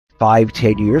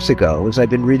5-10 years ago is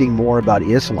I've been reading more about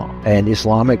Islam and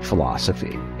Islamic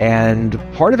philosophy. And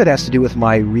part of it has to do with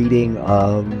my reading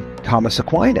of Thomas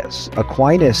Aquinas.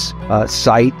 Aquinas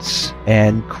cites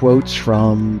and quotes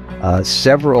from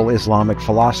several Islamic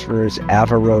philosophers,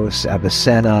 Avas Abbas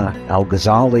Al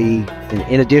Ghazal,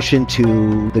 in addition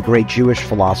to the great Jewish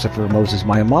philosopher Moses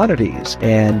Memos.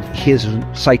 And his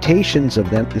citations of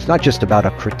them is not just about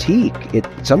a critique. In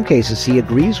some cases, he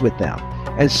agrees with them.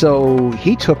 And so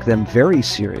he took them very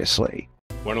seriously.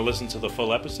 Want to listen to the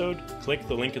full episode? Click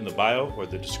the link in the bio or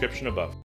the description above.